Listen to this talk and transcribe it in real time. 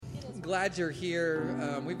glad you're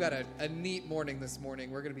here. We've got a neat morning this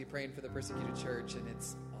morning. We're going to be praying for the persecuted church, and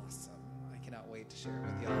it's awesome. I cannot wait to share it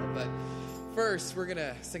with y'all. But first, we're going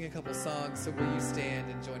to sing a couple songs, so will you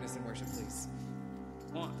stand and join us in worship, please?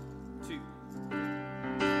 1, 2.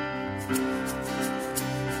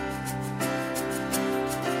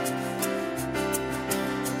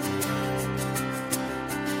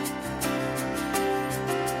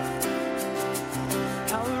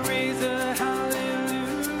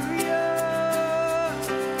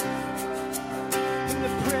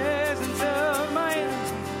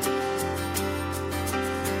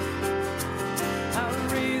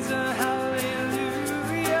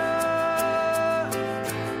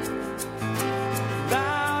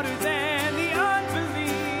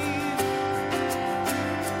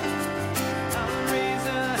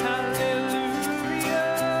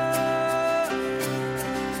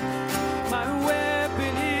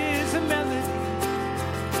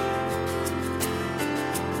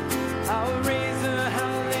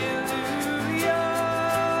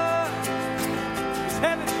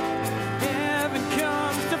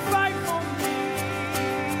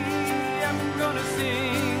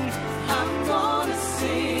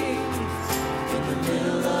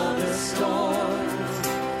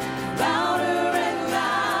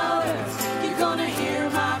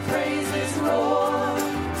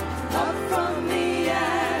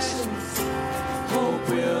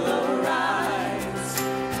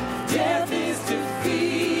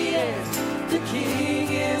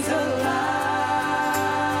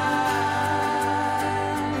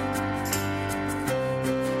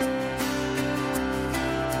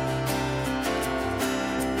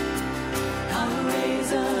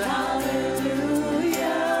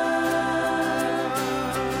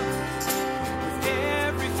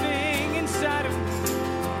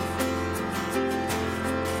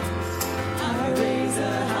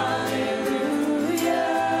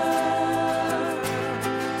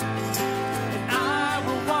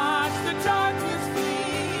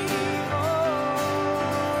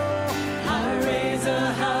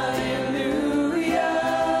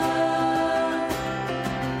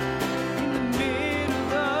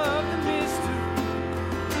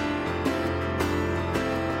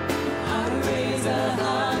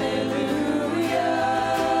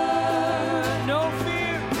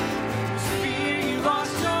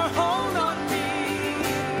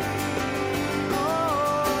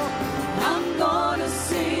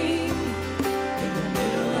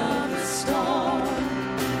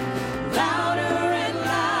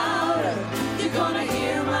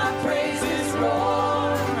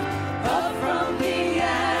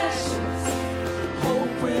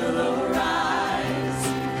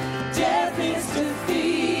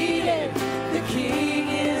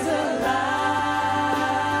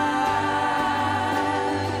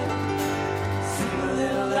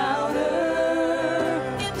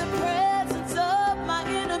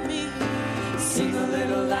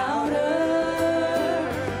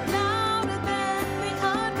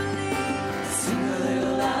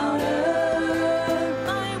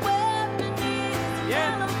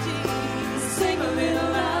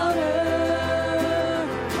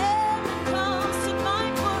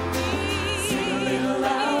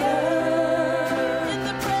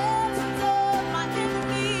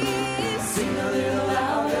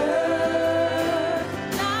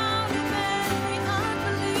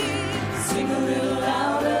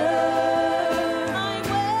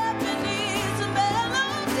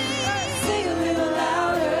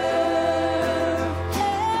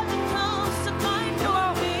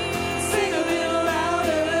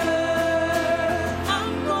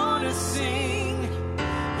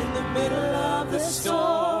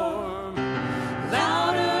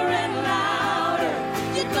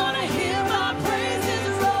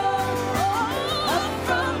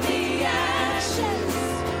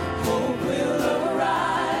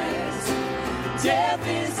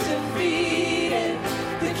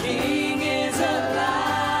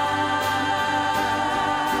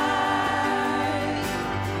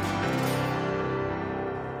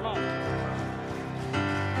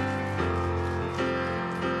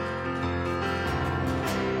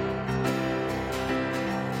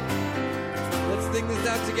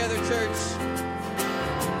 Together, church.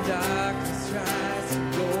 Darkness tries to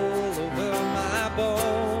roll over my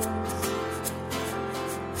bones,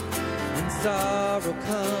 and sorrow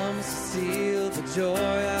comes to steal the joy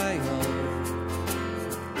I own.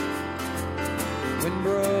 When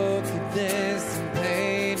brokenness and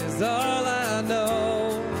pain is all I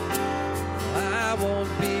know, I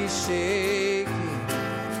won't be shaken.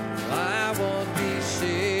 I won't be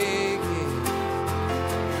shaken.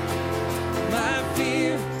 My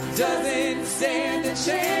fear doesn't stand a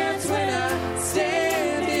chance when I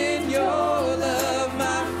stand in your love.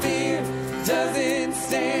 My fear doesn't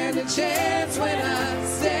stand a chance when I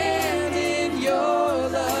stand in your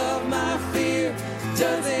love. My fear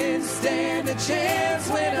doesn't stand a chance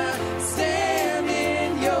when I stand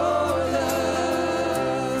in your love.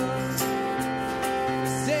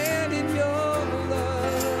 Stand in your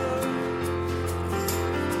love.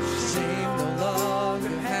 Shame no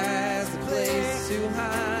longer has a place to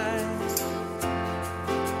hide.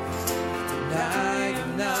 And I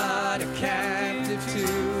am not a captive to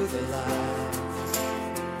the lie.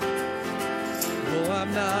 Oh,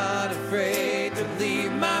 I'm not afraid to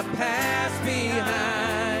leave my past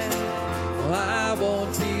behind. Oh, I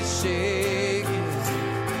won't be shaken.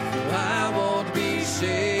 Oh, I won't be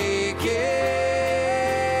shaken.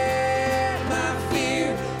 My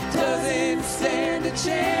fear doesn't stand a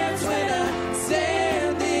chance when I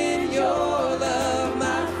stand in your love.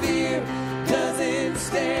 My fear doesn't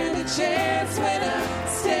stand a chance when I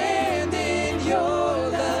stand in your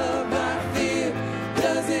love. My fear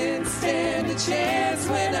doesn't stand a chance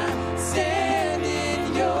when I stand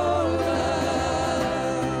in your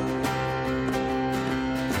love.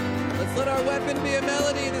 Let's let our weapon be a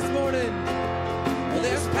melody this morning. Well,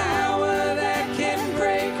 there's power that can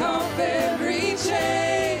break off every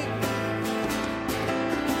chain.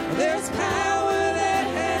 Well, there's power that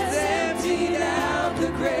has emptied out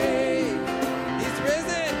the grave. He's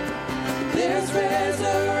risen. There's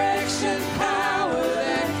resurrection power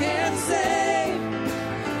that can save.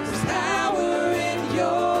 There's power in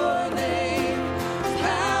your name. There's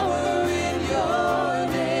power in your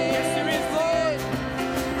name. Yes, there is, Lord.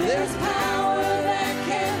 There's power that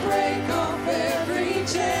can break off every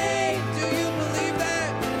chain. Do you believe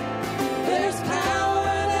that? There's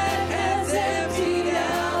power that has emptied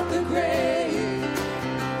out the grave.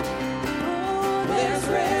 There's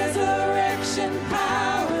resurrection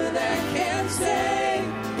power that can save.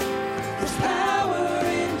 There's power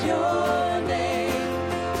in your name.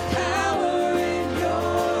 Power in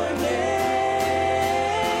your name.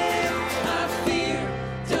 My fear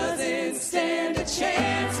doesn't stand a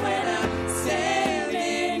chance when I stand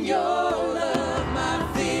in your love. My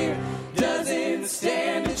fear doesn't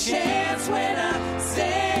stand a chance when I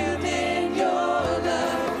stand in your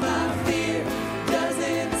love. My fear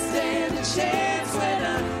doesn't stand a chance when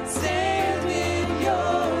I stand in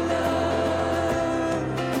your love.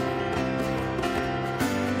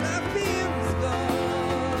 My fear is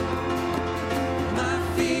gone. My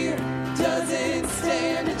fear doesn't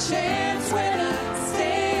stand a chance when I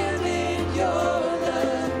stand in your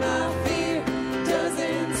love. My fear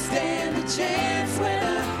doesn't stand a chance when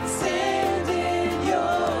I stand in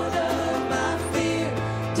your love. My fear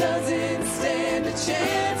doesn't stand a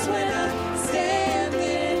chance when I stand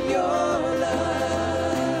in your love.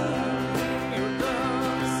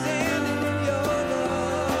 Stand in your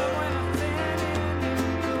love.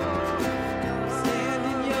 Stand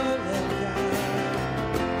in your love, God.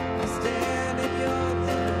 Stand in your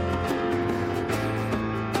love.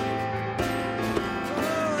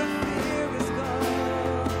 Oh, fear is gone.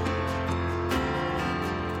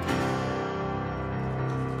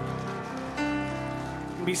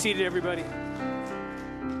 Be seated, everybody.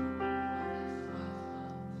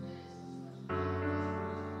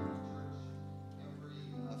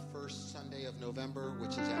 First Sunday of November,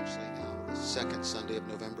 which is actually now the second Sunday of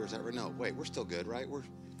November. Is that right? No, wait, we're still good, right? We're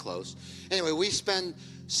close. Anyway, we spend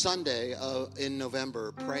Sunday in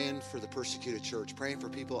November praying for the persecuted church, praying for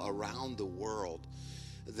people around the world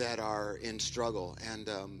that are in struggle. And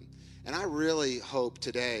I really hope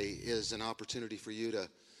today is an opportunity for you to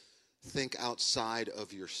think outside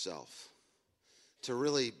of yourself, to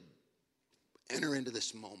really enter into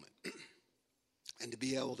this moment and to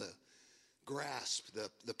be able to grasp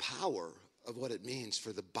the power of what it means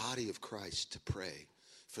for the body of Christ to pray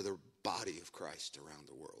for the body of Christ around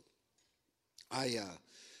the world.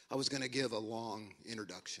 I was going to give a long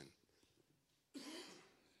introduction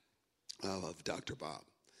of Dr. Bob,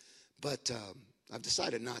 but I've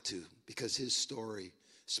decided not to, because his story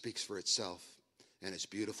speaks for itself, and it's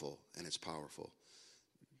beautiful and it's powerful.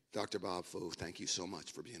 Dr. Bob Fu, thank you so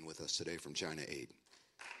much for being with us today from China Aid.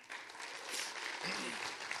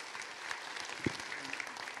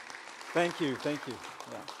 Thank you. Yeah.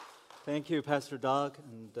 Thank you, Pastor Doug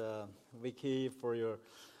and Vicky,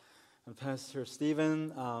 and Pastor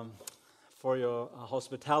Stephen, for your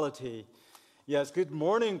hospitality. Yes, good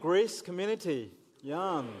morning, Grace community.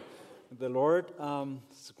 Yeah, the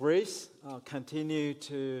Lord's grace continue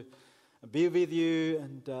to be with you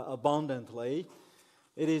and abundantly.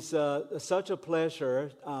 It is such a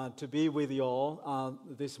pleasure to be with you all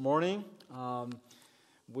this morning.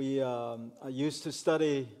 I used to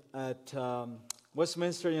study at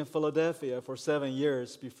Westminster in Philadelphia for 7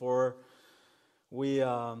 years before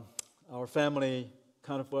our family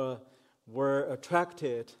kind of were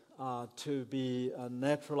attracted to be a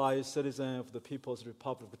naturalized citizen of the People's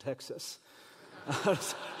Republic of Texas.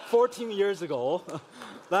 14 years ago.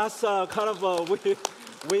 That's kind of,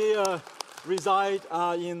 we reside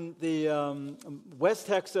in the West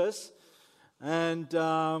Texas, and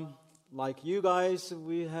like you guys,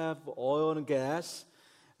 we have oil and gas,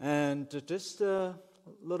 and just a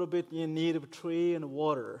little bit in need of tree and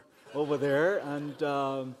water over there. And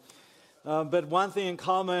but one thing in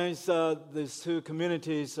common is these two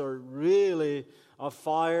communities are really on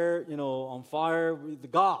fire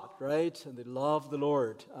with God, right? And they love the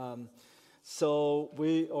Lord. So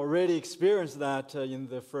we already experienced that in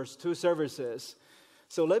the first two services.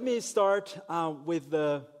 So let me start with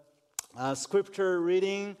the scripture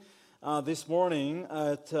reading this morning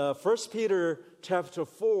at 1 Peter chapter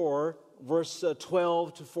 4, verse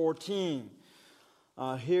 12 to 14.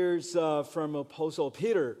 Here's from Apostle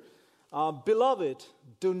Peter. Beloved,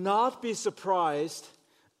 do not be surprised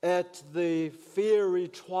at the fiery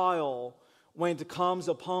trial when it comes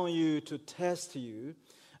upon you to test you,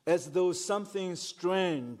 as though something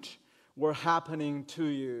strange were happening to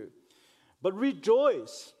you. But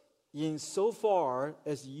rejoice in so far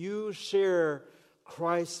as you share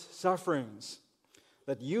Christ's sufferings,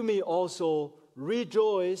 that you may also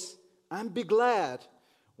rejoice and be glad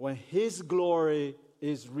when His glory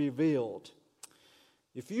is revealed.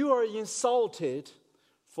 If you are insulted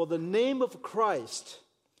for the name of Christ,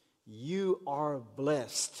 you are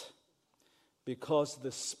blessed, because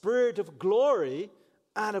the Spirit of glory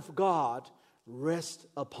and of God rests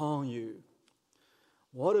upon you.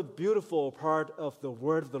 What a beautiful part of the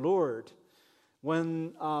word of the Lord.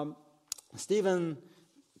 When Stephen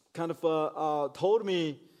kind of told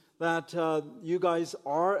me that you guys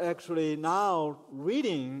are actually now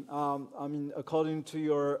reading, according to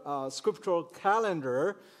your scriptural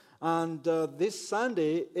calendar, and this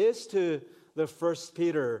Sunday is to the First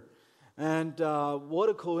Peter. And what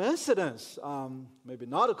a coincidence, maybe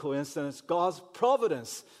not a coincidence, God's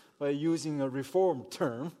providence, by using a reform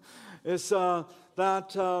term, is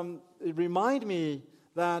that it reminded me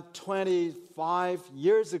that 25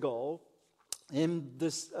 years ago in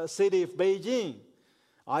this city of Beijing,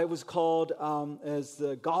 I was called as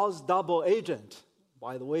God's double agent.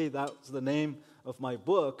 By the way, that's the name of my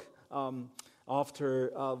book.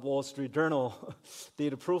 After Wall Street Journal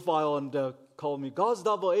did a profile and called me God's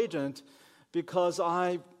double agent, because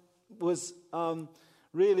I was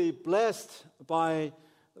really blessed by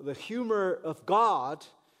the humor of God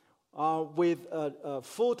with a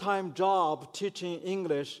full-time job teaching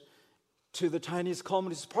English to the Chinese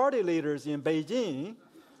Communist Party leaders in Beijing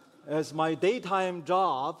as my daytime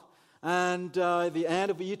job. And at the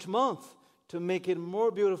end of each month, to make it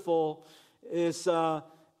more beautiful, is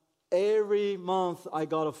every month I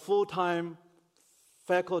got a full-time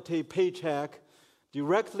faculty paycheck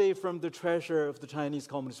directly from the treasurer of the Chinese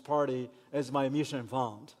Communist Party as my mission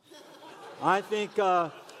fund. I think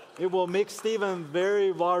it will make Stephen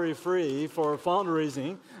very worry-free for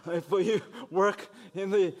fundraising if you work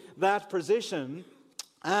in that position.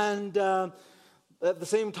 And at the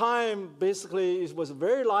same time, basically, it was a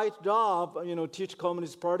very light job. Teach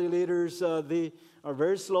Communist Party leaders. They are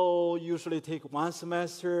very slow, usually take one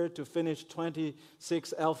semester to finish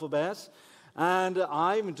 26 alphabets. And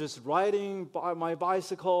I'm just riding by my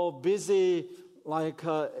bicycle, busy like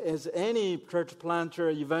as any church planter,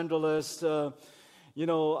 evangelist,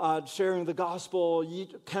 sharing the gospel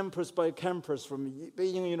campus by campus, from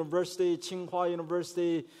Beijing University, Tsinghua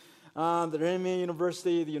University, the Renmin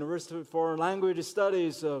University, the University of Foreign Language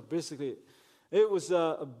Studies. Basically, it was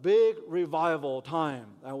a big revival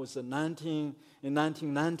time. That was in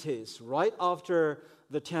 1990s, right after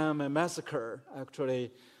the Tiananmen massacre,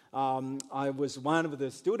 actually. I was one of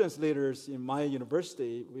the students leaders in my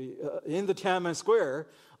university. We, in the Tiananmen Square,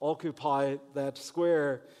 occupied that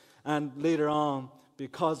square, and later on,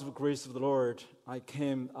 because of the grace of the Lord, I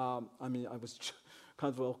was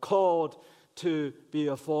kind of called to be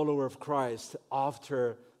a follower of Christ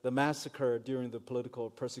after the massacre during the political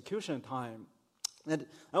persecution time. And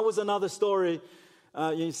that was another story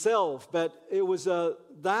in itself, but it was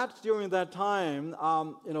that during that time,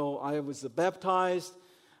 I was baptized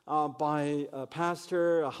by a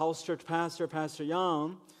pastor, a house church pastor, Pastor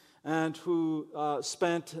Young, and who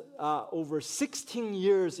spent over 16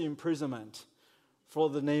 years in imprisonment for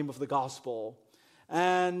the name of the gospel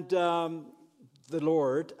and the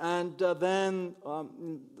Lord. And then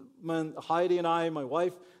when Heidi and I, my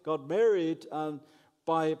wife, got married,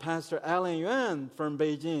 by Pastor Alan Yuan from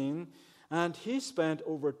Beijing, and he spent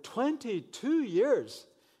over 22 years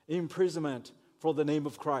in imprisonment for the name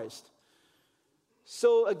of Christ.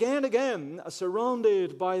 So again and again,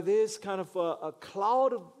 surrounded by this kind of a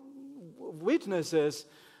cloud of witnesses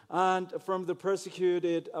and from the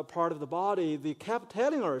persecuted part of the body, they kept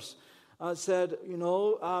telling us, said,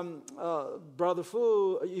 Brother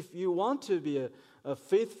Fu, if you want to be a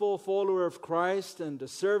faithful follower of Christ and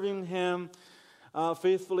serving Him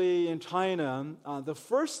faithfully in China, the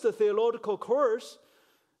first theological course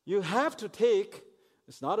you have to take,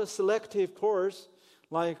 it's not a selective course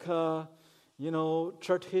like,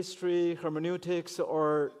 church history, hermeneutics,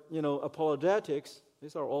 or, apologetics.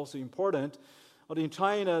 These are also important. But in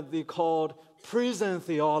China, they called prison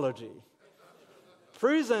theology.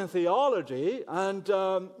 Prison theology, and,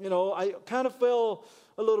 I kind of felt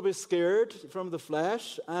a little bit scared from the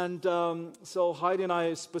flesh, and so Heidi and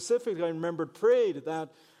I specifically, I remember, prayed that,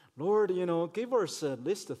 Lord, give us at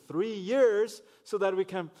least 3 years so that we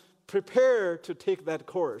can prepare to take that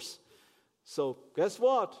course. So guess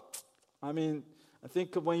what? I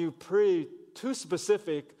think when you pray too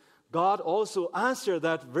specific, God also answered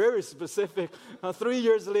that very specific. 3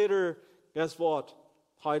 years later, guess what?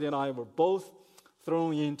 Heidi and I were both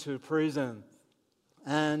thrown into prison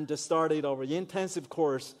and started our intensive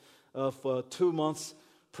course of 2 months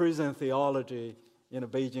prison theology in a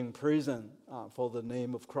Beijing prison for the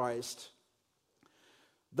name of Christ.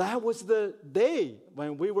 That was the day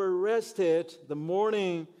when we were arrested, the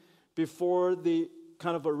morning before the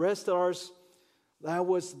kind of arrested us. That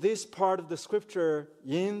was this part of the scripture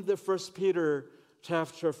in the 1 Peter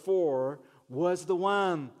chapter 4 was the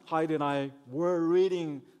one Heidi and I were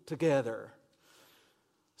reading together.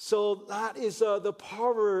 So that is the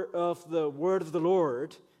power of the word of the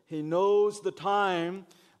Lord. He knows the time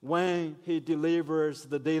when He delivers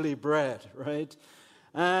the daily bread, right?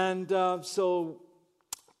 And so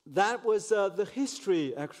that was the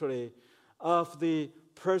history, actually, of the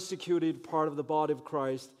persecuted part of the body of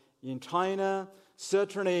Christ in China.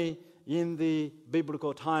 Certainly in the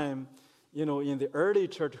biblical time, in the early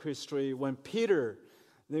church history, when Peter,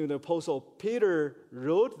 the Apostle Peter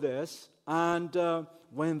wrote this, and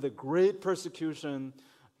when the great persecution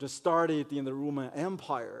just started in the Roman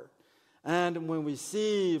Empire. And when we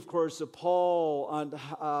see, of course, Paul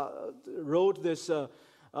wrote this,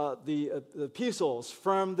 the epistles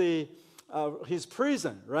from his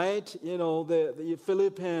prison, right? The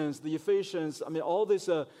Philippians, the Ephesians, all these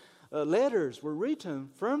letters were written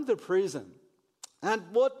from the prison. And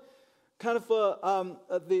what kind of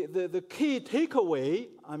the key takeaway,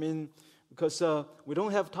 because we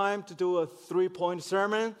don't have time to do a 3-point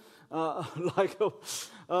sermon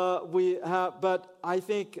we have, but I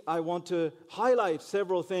think I want to highlight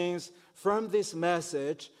several things from this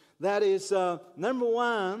message. That is, number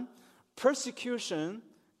one, persecution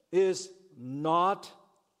is not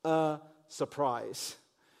a surprise.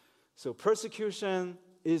 So persecution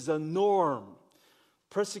is a norm.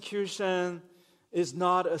 Persecution is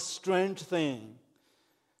not a strange thing.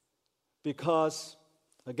 Because,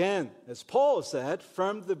 again, as Paul said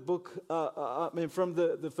from the book, from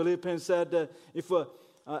the Philippians said,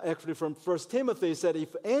 actually from 1 Timothy said,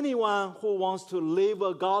 if anyone who wants to live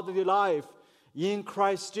a godly life in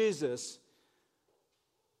Christ Jesus,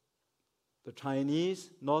 the Chinese,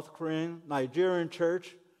 North Korean, Nigerian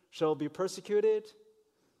church shall be persecuted?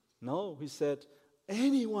 No, he said,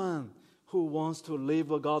 anyone who wants to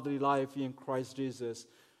live a godly life in Christ Jesus,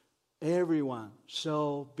 everyone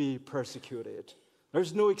shall be persecuted.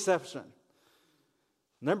 There's no exception.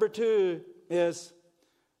 Number two is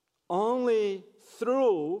only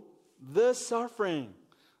through the suffering,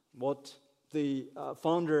 what the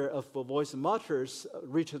founder of Voice of Martyrs,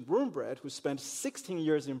 Richard Wurmbrand, who spent 16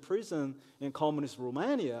 years in prison in communist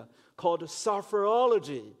Romania, called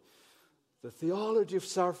sufferology, the theology of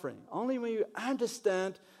suffering. Only when you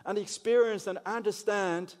understand and experience and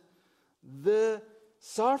understand the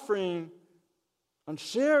suffering and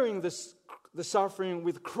sharing the suffering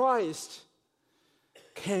with Christ,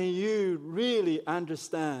 can you really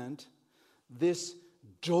understand this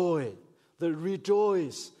joy, the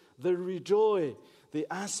rejoice, the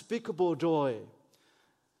unspeakable joy.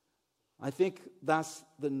 I think that's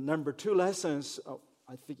the number two lessons,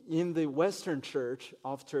 I think, in the Western church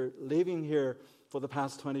after living here for the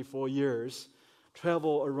past 24 years,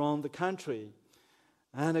 travel around the country.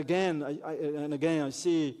 And again, I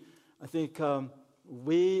see, I think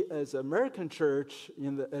we as American church,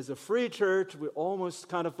 as a free church, we almost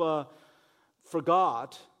kind of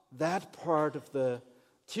forgot that part of the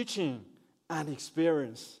teaching and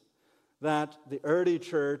experience. that the early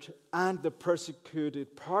church and the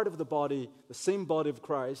persecuted part of the body, the same body of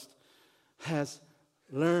Christ, has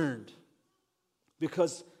learned.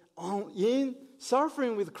 Because in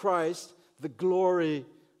suffering with Christ, the glory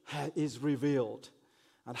is revealed.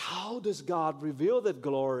 And how does God reveal that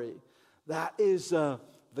glory? That is the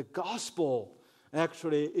gospel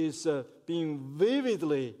actually is being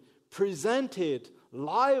vividly presented,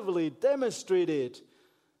 lively demonstrated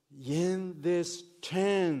in this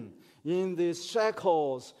chain, in these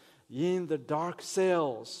shackles, in the dark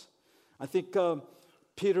cells. I think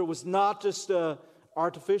Peter was not just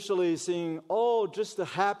artificially saying, oh, just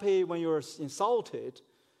happy when you're insulted,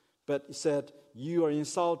 but he said, you are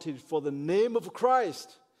insulted for the name of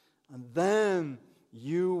Christ, and then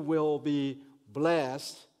you will be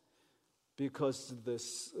blessed because the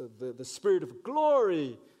Spirit of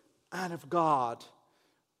glory and of God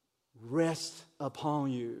rests upon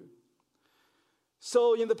you.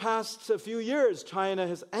 So in the past few years, China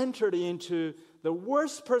has entered into the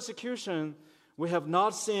worst persecution we have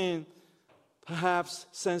not seen perhaps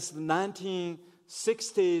since the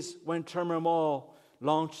 1960s when Chairman Mao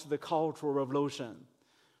launched the Cultural Revolution.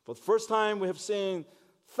 For the first time, we have seen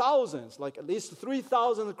thousands, like at least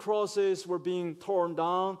 3,000 crosses were being torn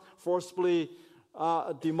down, forcibly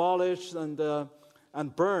demolished and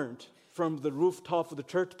burned from the rooftop of the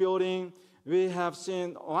church building. We have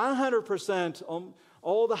seen 100% on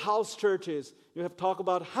all the house churches. You have talked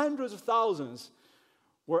about hundreds of thousands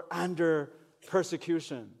were under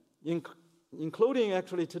persecution, including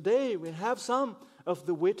actually today we have some of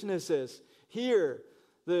the witnesses here.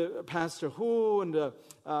 The Pastor Hu and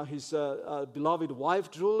his beloved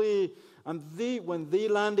wife Julie, and when they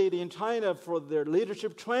landed in China for their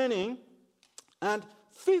leadership training, and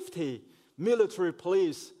 50 military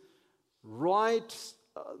police right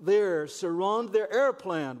there surround their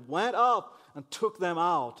airplane, went up and took them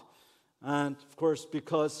out. And of course,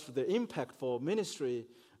 because of the impactful ministry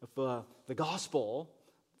of the gospel,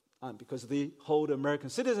 and because they hold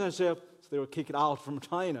American citizenship, so they were kicked out from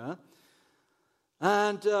China.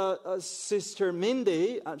 And Sister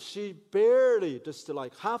Mindy, she barely, just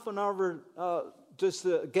like half an hour, just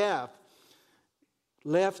a gap,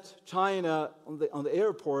 left China on the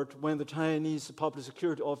airport when the Chinese public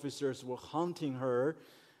security officers were hunting her.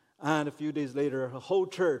 And a few days later, her whole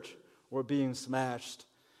church were being smashed.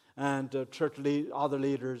 And other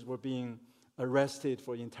leaders were being arrested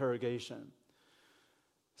for interrogation.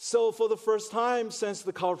 So for the first time since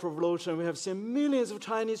the Cultural Revolution, we have seen millions of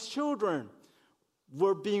Chinese children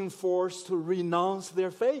were being forced to renounce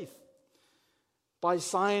their faith by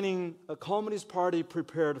signing a Communist Party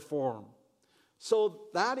prepared form. So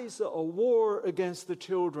that is a war against the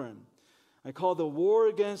children. I call the war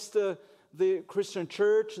against the Christian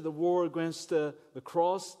church, the war against the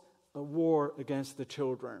cross, a war against the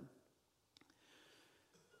children.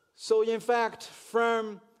 So in fact,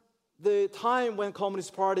 from the time when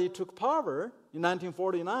Communist Party took power in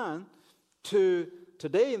 1949 to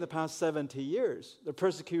today, in the past 70 years, the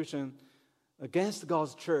persecution against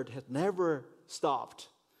God's church had never stopped.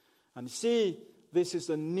 And see, this is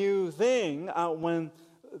a new thing when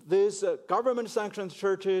these government-sanctioned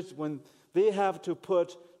churches, when they have to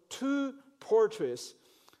put two portraits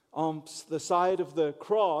on the side of the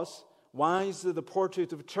cross. One is the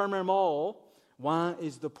portrait of Chairman Mao, one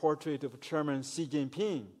is the portrait of Chairman Xi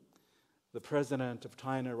Jinping, the president of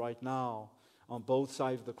China right now, on both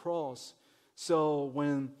sides of the cross. So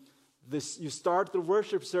when you start the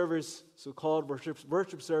worship service, so-called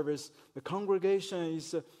worship service, the congregation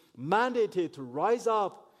is mandated to rise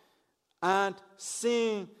up and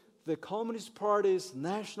sing the Communist Party's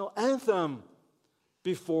national anthem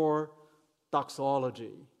before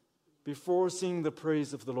doxology, before singing the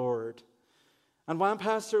praise of the Lord. And one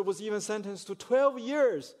pastor was even sentenced to 12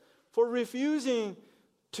 years for refusing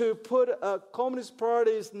to put a Communist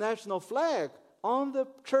Party's national flag on the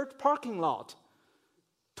church parking lot.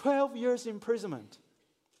 12 years imprisonment.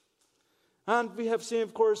 And we have seen,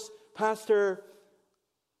 of course, Pastor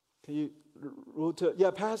Zhang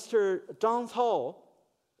Cao,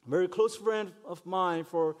 a very close friend of mine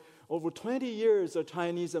for over 20 years, a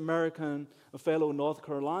Chinese American, a fellow North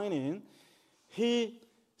Carolinian. He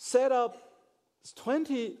set up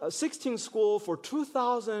 16 school for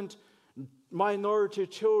 2,000 minority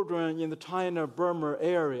children in the China-Burma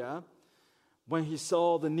area. When he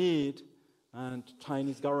saw the need, and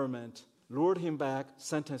Chinese government lured him back,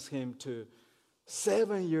 sentenced him to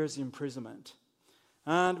 7 years imprisonment.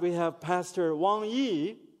 And we have Pastor Wang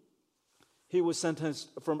Yi. He was sentenced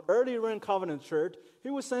from Early Rain Covenant Church. He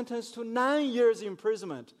was sentenced to 9 years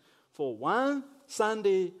imprisonment for one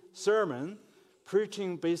Sunday sermon,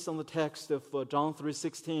 preaching based on the text of John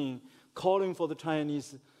 3:16. calling for the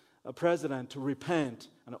Chinese president to repent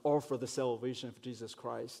and offer the salvation of Jesus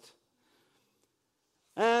Christ.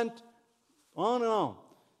 And on and on.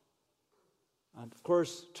 And of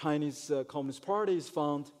course, Chinese Communist Party is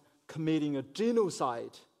found committing a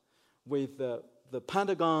genocide with the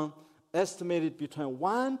Pentagon estimated between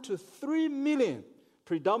 1 to 3 million,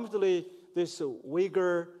 predominantly this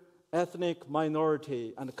Uyghur ethnic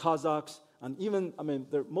minority and Kazakhs, and even,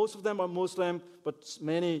 most of them are Muslim, but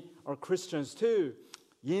many are Christians too,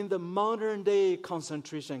 in the modern day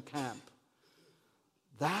concentration camp.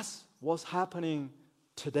 That's what's happening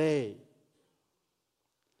today.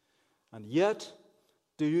 And yet,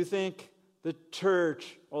 do you think the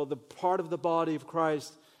church or the part of the body of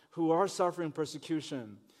Christ who are suffering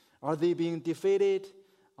persecution, are they being defeated?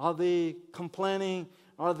 Are they complaining?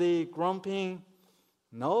 Are they grumping?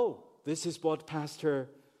 No. This is what Pastor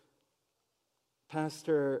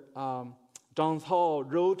John Hall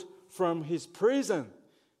wrote from his prison.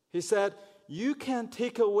 He said, "You can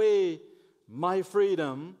take away my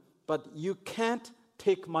freedom, but you can't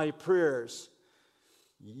take my prayers.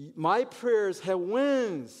 My prayers have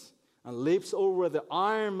wings and leaps over the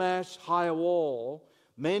iron mesh high wall.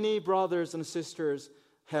 Many brothers and sisters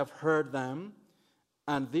have heard them,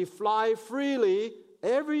 and they fly freely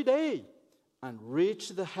every day and reach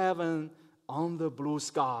the heaven on the blue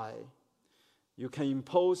sky. You can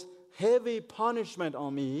impose heavy punishment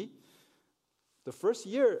on me." The first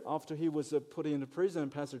year after he was put into prison,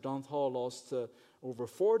 Pastor John Hall lost over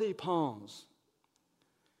 40 pounds.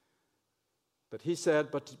 But he said,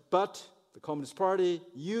 but the Communist Party,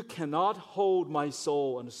 you cannot hold my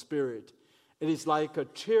soul and spirit. It is like a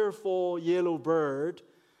cheerful yellow bird,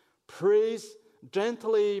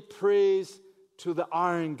 gently praise to the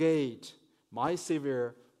iron gate. My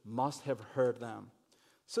Savior must have heard them.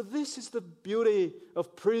 So this is the beauty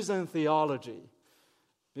of prison theology.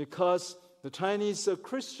 Because the Chinese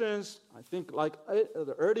Christians, I think like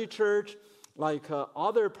the early church, like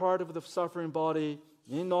other part of the suffering body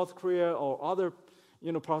in North Korea or other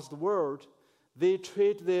parts of the world, they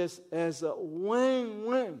treat this as a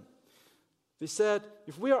win-win. They said,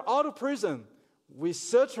 if we are out of prison, we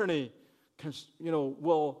certainly can,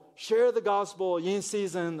 will share the gospel in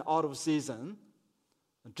season, out of season.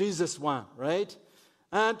 Jesus won, right?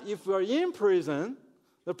 And if we are in prison,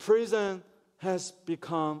 the prison has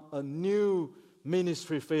become a new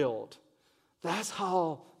ministry field. That's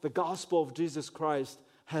how the gospel of Jesus Christ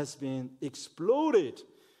has been exploded.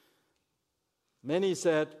 Many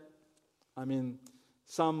said,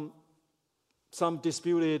 some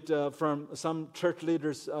disputed from some church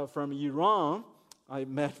leaders from Iran. I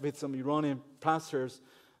met with some Iranian pastors,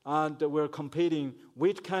 and we're competing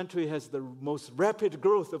which country has the most rapid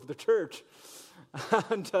growth of the church.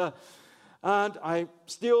 And I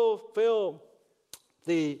still feel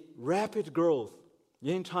the rapid growth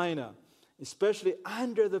in China, especially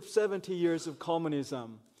under the 70 years of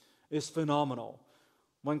communism, is phenomenal.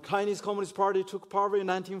 When Chinese Communist Party took power in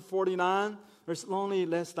 1949, there's only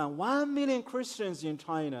less than 1 million Christians in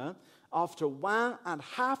China after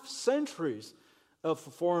 1.5 centuries of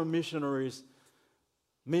foreign missionaries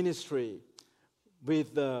ministry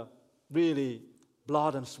with really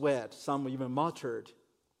blood and sweat, some even martyred.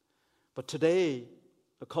 But today,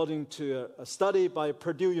 according to a study by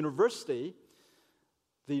Purdue University,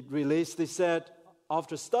 they said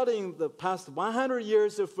after studying the past 100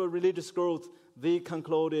 years of religious growth, they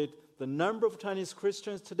concluded the number of Chinese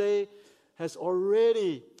Christians today has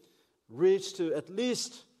already reached to at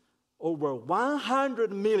least over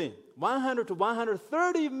 100 million, 100 to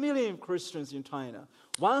 130 million Christians in China.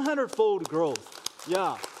 100-fold growth.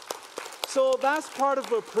 Yeah. So that's part of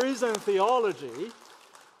a prison theology.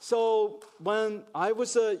 So when I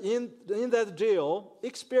was in that jail,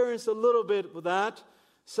 experienced a little bit of that.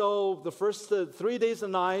 So the first 3 days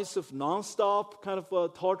and nights of nonstop kind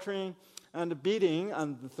of torturing and beating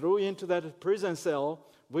and threw into that prison cell,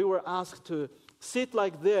 we were asked to sit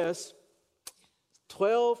like this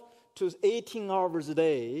 12 to 18 hours a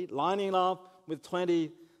day, lining up with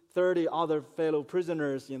 20, 30 other fellow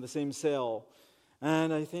prisoners in the same cell.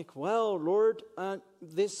 And I think, well, Lord,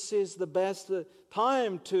 this is the best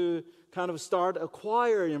time to kind of start a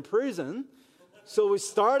choir in prison. So we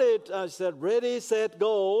started, I said, ready, set,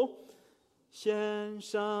 go. 献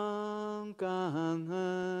上感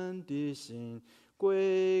恩的心，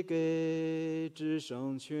归给至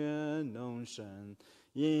圣全能神，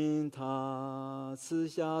因他赐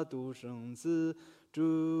下独生子，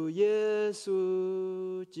主耶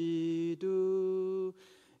稣基督。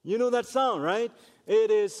You know that song, right?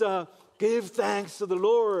 It is give thanks to the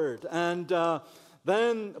Lord. And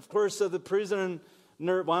then, of course, the prison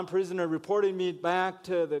one prisoner reported me back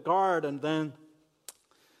to the guard, and then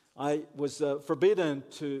I was forbidden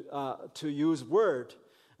to use word.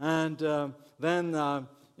 And then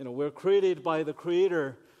we're created by the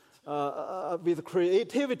Creator with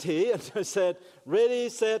creativity, and I said, ready,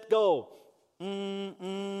 set, go.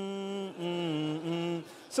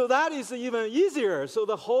 So that is even easier. So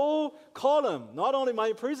the whole column, not only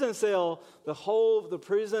my prison cell, the whole of the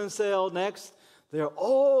prison cell next, they're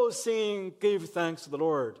all singing, give thanks to the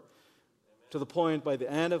Lord. To the point, by the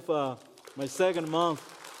end of my second month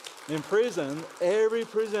in prison, every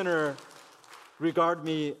prisoner regard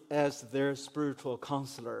me as their spiritual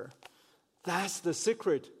counselor. That's the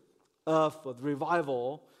secret of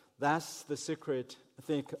revival. That's the secret, I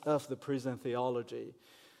think, of the prison theology.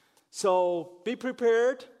 So be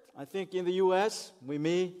prepared. I think in the U.S., we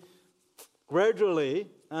may gradually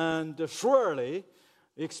and surely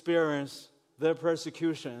experience the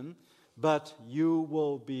persecution, but you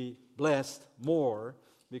will be blessed more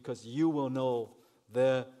because you will know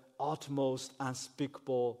the utmost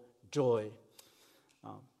unspeakable joy.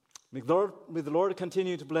 May the Lord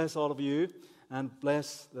continue to bless all of you and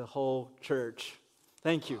bless the whole church.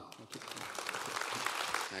 Thank you. Thank you.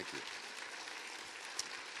 Thank you.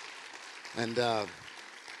 And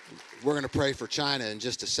we're going to pray for China in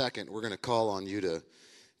just a second. We're going to call on you to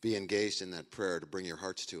be engaged in that prayer, to bring your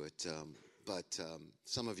hearts to it. But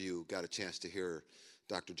some of you got a chance to hear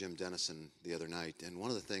Dr. Jim Dennison the other night. And one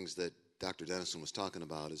of the things that Dr. Dennison was talking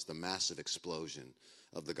about is the massive explosion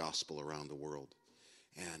of the gospel around the world.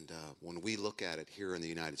 And when we look at it here in the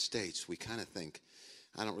United States, we kind of think,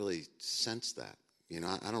 I don't really sense that.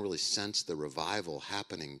 I don't really sense the revival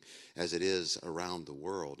happening as it is around the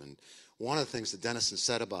world. And one of the things that Dennison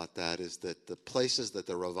said about that is that the places that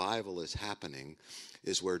the revival is happening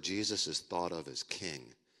is where Jesus is thought of as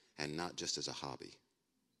king and not just as a hobby.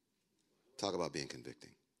 Talk about being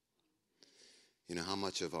convicting. How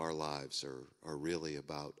much of our lives are really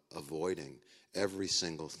about avoiding every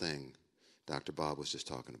single thing Dr. Bob was just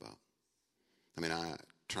talking about.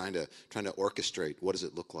 Trying to orchestrate, what does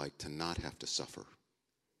it look like to not have to suffer?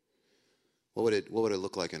 What would it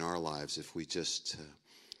look like in our lives if we just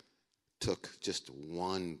took just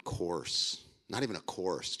one course, not even a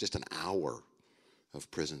course, just an hour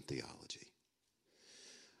of prison theology?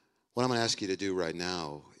 What I'm going to ask you to do right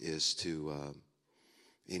now is to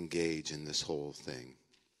engage in this whole thing,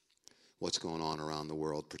 what's going on around the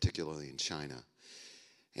world, particularly in China.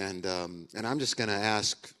 And I'm just going to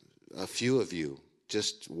ask a few of you,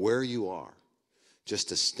 just where you are, just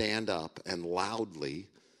to stand up and loudly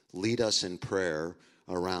lead us in prayer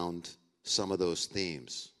around some of those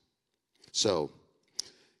themes. So,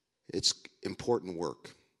 it's important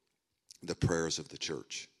work, the prayers of the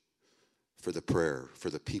church, for the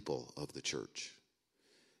people of the church.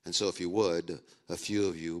 And so if you would, a few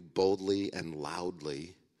of you boldly and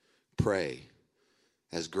loudly pray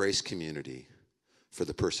as Grace Community for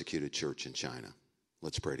the persecuted church in China.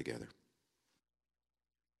 Let's pray together.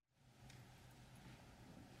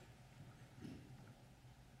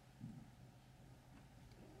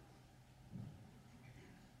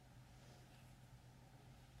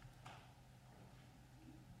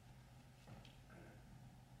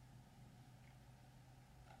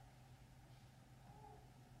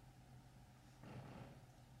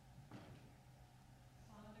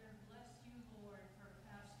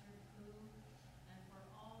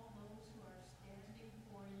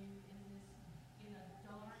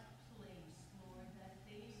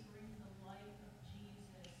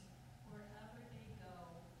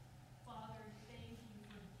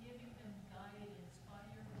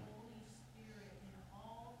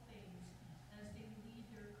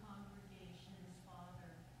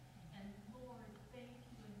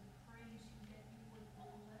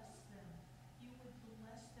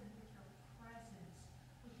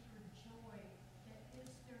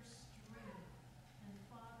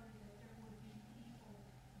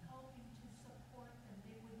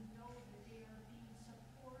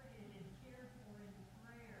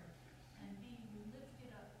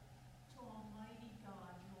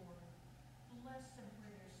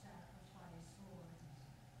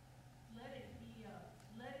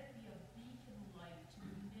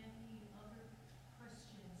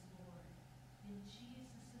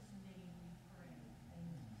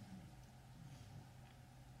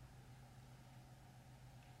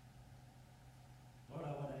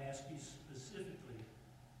 Ask you specifically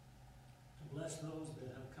to bless those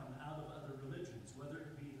that have come out of other religions,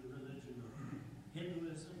 whether it be the religion of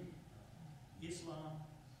Hinduism, Islam,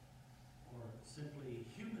 or simply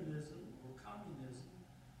humanism or communism,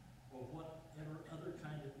 or whatever other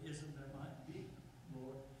kind of ism there might be,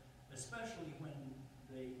 Lord, especially when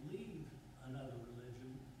they leave another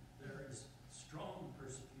religion, there is strong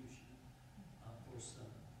persecution for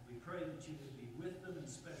some. We pray that you would be with them in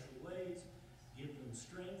special ways, give them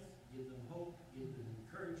strength, give them hope, give them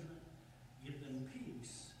encouragement, give them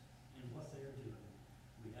peace in what they're doing.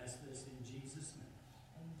 We ask this in Jesus' name.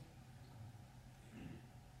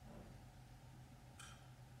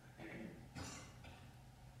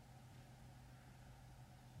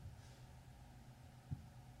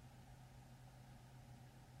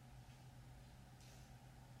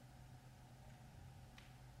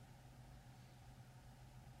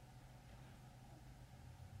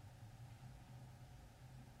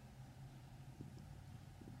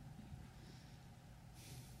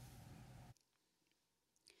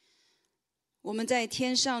我们在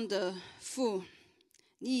天上的父，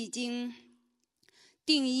你已经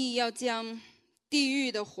定义要将地狱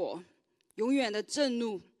的火、永远的震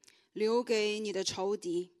怒留给你的仇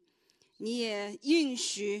敌，你也应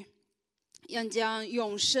许要将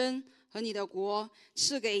永生和你的国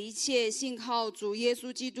赐给一切信靠主耶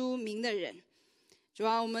稣基督名的人。主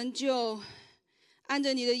啊，我们就按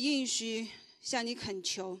着你的应许向你恳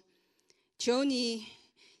求，求你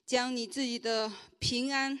将你自己的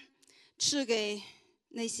平安赐给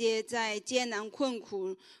那些在艰难困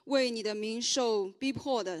苦为你的名受逼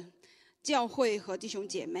迫的教会和弟兄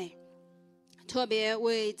姐妹，特别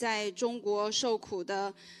为在中国受苦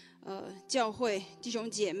的教会弟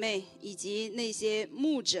兄姐妹以及那些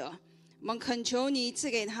牧者，我们恳求你赐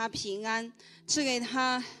给他平安，赐给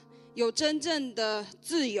他有真正的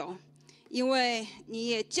自由，因为你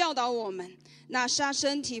也教导我们，那杀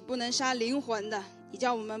身体不能杀灵魂的，你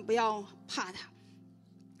叫我们不要怕他，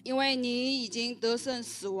因为你已经得胜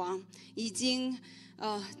死亡，已经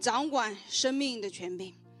掌管生命的权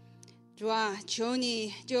柄。主啊，求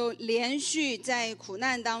你就连续在苦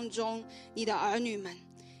难当中，你的儿女们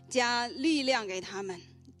加力量给他们，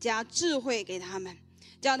加智慧给他们，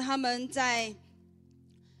叫他们在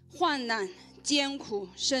患难艰苦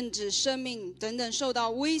甚至生命等等受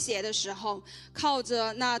到威胁的时候，靠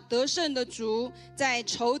着那得胜的主在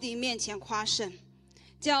仇敌面前夸胜，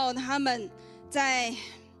叫他们在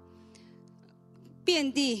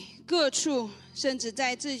遍地各处，甚至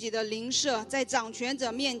在自己的邻舍，在掌权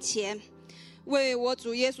者面前，为我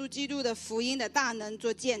主耶稣基督的福音的大能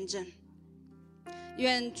做见证。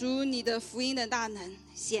愿主你的福音的大能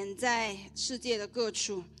显在世界的各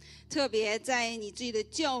处，特别在你自己的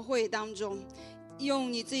教会当中，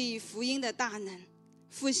用你自己福音的大能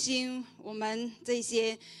复兴我们这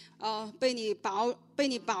些被你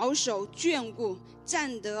保守眷顾、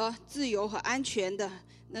占得自由和安全的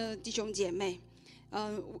弟兄姐妹，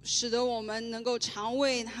使得我们能够常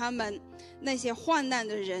为他们那些患难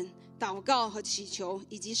的人祷告和祈求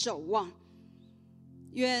以及守望。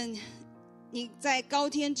愿你在高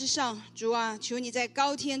天之上，主啊，求你在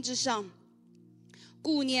高天之上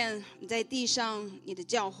顾念在地上你的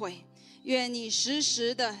教会，愿你时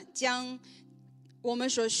时的将我们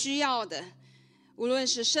所需要的，无论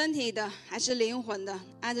是身体的还是灵魂的，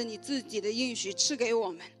按照你自己的应许赐给我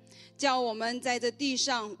们，叫我们在这地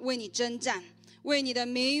上为你征战，为你的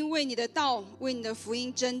名，为你的道，为你的福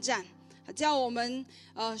音征战，叫我们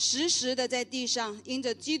时时的在地上因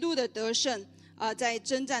着基督的得胜在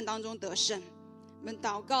征战当中得胜。我们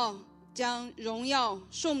祷告，将荣耀、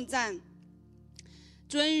颂赞、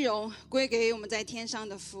尊荣归给我们在天上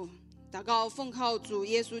的父。祷告奉靠主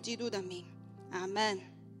耶稣基督的名，阿们。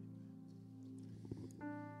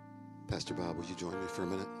 Pastor Bob, would you join me for a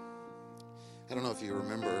minute? I don't know if you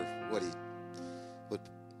remember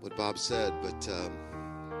what Bob said, but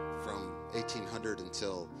from 1800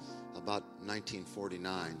 until about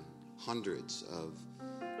 1949, hundreds of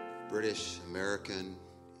British, American,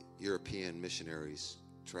 European missionaries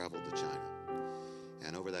traveled to China.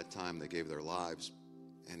 And over that time, they gave their lives,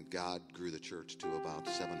 and God grew the church to about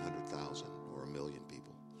 700,000 or 1 million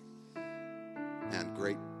people. And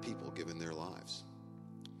great people giving their lives.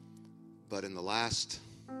 But in the last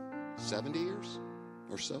 70 years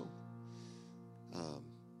or so,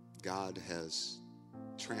 God has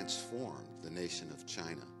transformed the nation of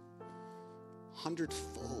China.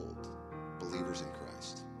 100-fold believers in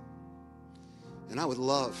Christ. And I would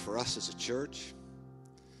love for us as a church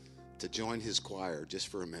to join his choir just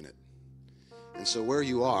for a minute. And so where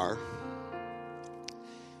you are,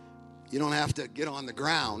 you don't have to get on the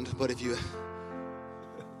ground, but if you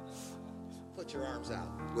put your arms out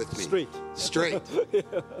with me. Straight.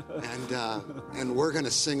 And we're going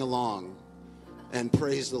to sing along and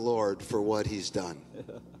praise the Lord for what he's done.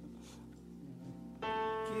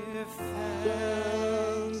 Give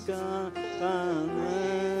thanks, 感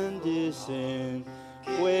恩的心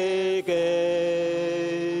归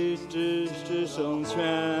给至圣全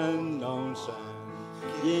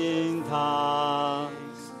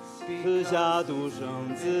下独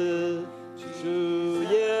生子主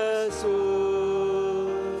耶稣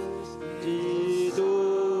基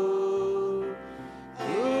督，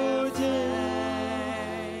如今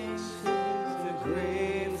the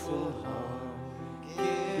grateful heart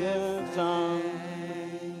give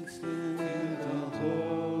thanks to the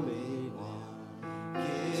Holy One，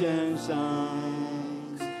 献上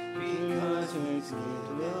because it's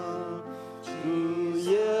good， 主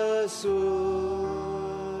耶稣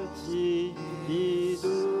基督，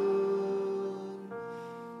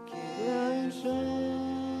人生。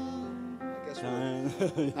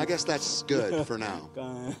I guess that's good for now. 感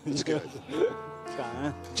恩 It's good. 感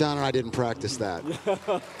恩 John and I didn't practice that.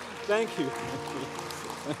 Thank you.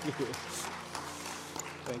 Thank you.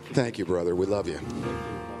 Thank you. Thank you, brother. We love you.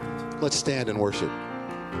 Let's stand and worship.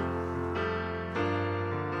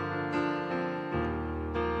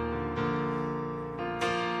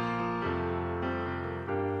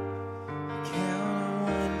 Count on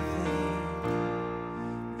one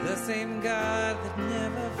thing, the same God that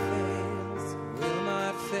never fails will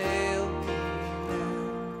not fail me now.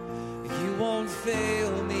 You won't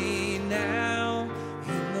fail me now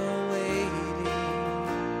in the waiting.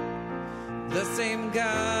 The same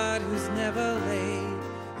God who's never late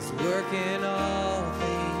is working all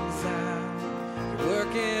things out. You're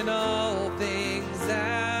working all things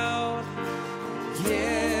out.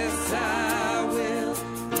 Yes, I will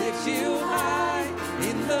lift you high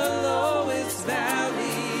in the lowest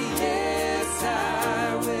valley. Yes,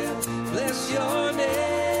 I will bless your name.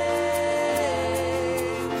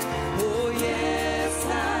 Oh, yes,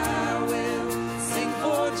 I will sing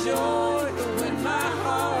for joy when my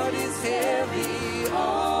heart is heavy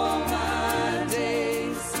all my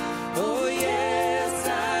days. Oh, yes,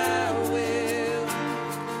 I will.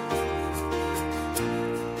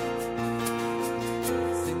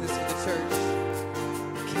 Sing this for the church.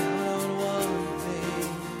 Count on one thing.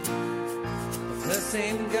 The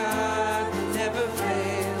same God who never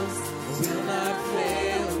fails will not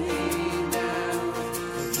fail me now.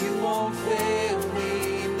 You won't fail me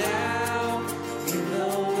now in the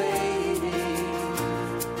waiting.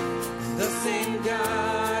 The same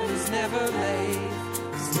God who's never late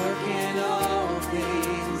is working all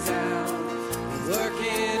things out.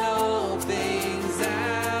 Working all things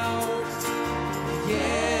out.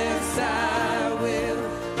 Yes, I will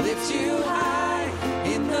lift you high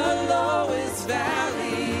in the lowest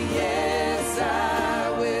valley. Yes, I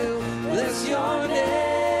will bless your name.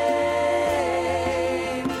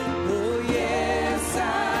 Oh, yes,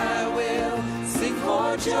 I will sing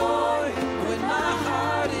for joy when my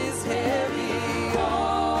heart is heavy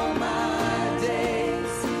all my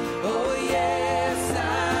days. Oh, yes,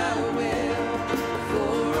 I will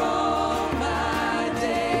for all my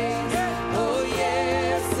days. Oh,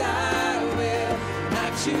 yes, I will. And I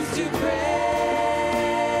choose to praise,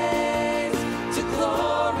 to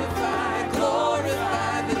glorify,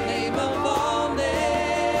 glorify the name of all names.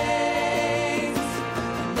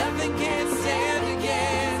 Nothing can stand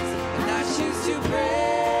against, and I choose to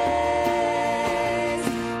praise,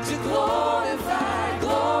 to glorify,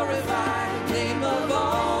 glorify the name of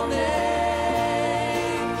all names.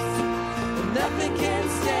 Nothing can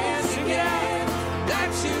stand against, and I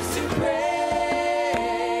choose to praise,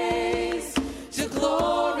 to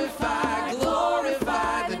glorify,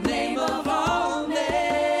 glorify the name of all names.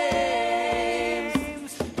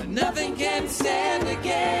 Nothing can stand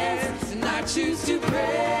against, and I choose to praise,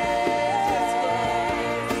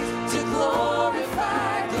 to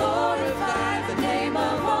glorify, glorify the name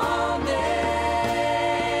of all names.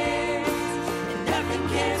 Nothing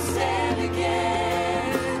can stand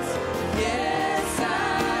against. Yes,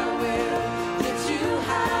 I will lift you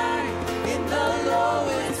high in the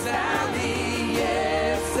lowest valley.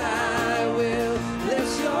 Yes, I will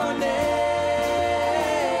bless your name.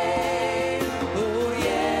 Oh,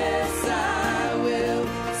 yes, I will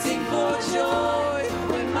sing for joy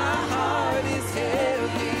when my heart is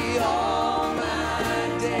heavy all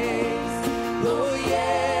my days. Oh,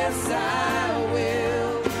 yes, I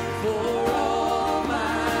will for all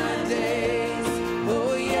my days.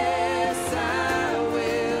 Oh, yes, I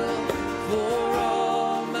will for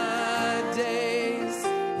all my days.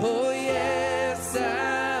 Oh, yes,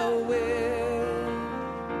 I will.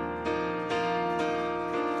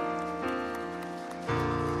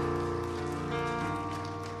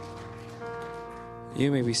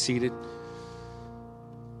 You may be seated.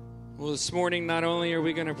 Well, this morning, not only are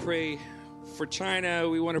we going to pray for China,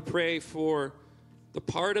 we want to pray for the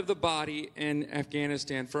part of the body in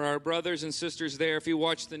Afghanistan, for our brothers and sisters there. If you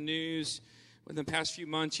watch the news in the past few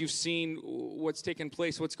months, you've seen what's taken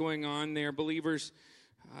place, what's going on there. Believers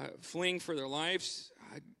fleeing for their lives,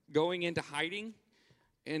 going into hiding,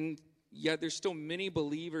 and yet there's still many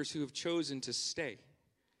believers who have chosen to stay.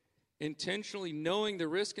 Intentionally knowing the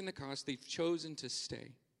risk and the cost, they've chosen to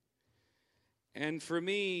stay. And for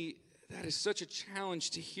me, that is such a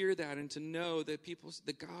challenge to hear that and to know that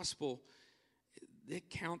the gospel, it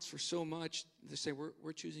counts for so much. They say,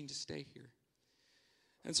 we're choosing to stay here.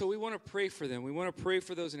 And so we want to pray for them. We want to pray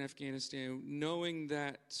for those in Afghanistan, knowing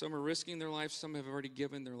that some are risking their lives, some have already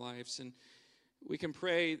given their lives. And we can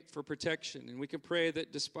pray for protection, and we can pray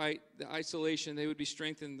that despite the isolation, they would be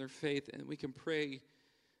strengthened in their faith, and we can pray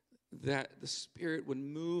that the Spirit would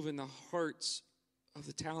move in the hearts of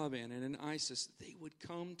the Taliban and in ISIS, they would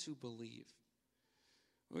come to believe.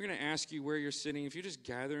 We're going to ask you where you're sitting. If you just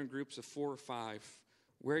gather in groups of 4 or 5,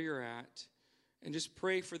 where you're at, and just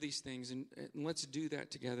pray for these things, and let's do that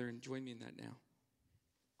together, and join me in that now.